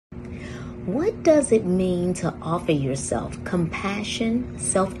What does it mean to offer yourself compassion,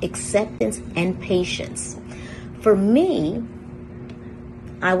 self-acceptance, and patience? For me,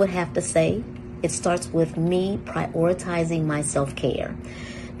 I would have to say it starts with me prioritizing my self-care.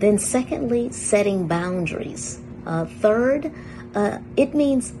 Then secondly, setting boundaries. Third, it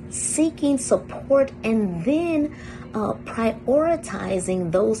means seeking support and then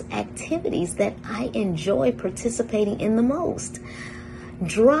prioritizing those activities that I enjoy participating in the most.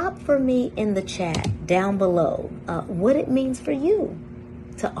 Drop for me in the chat down below what it means for you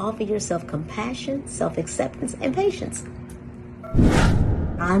to offer yourself compassion, self-acceptance, and patience.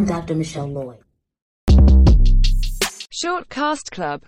 I'm Dr. Michelle Lloyd. Shortcast Club.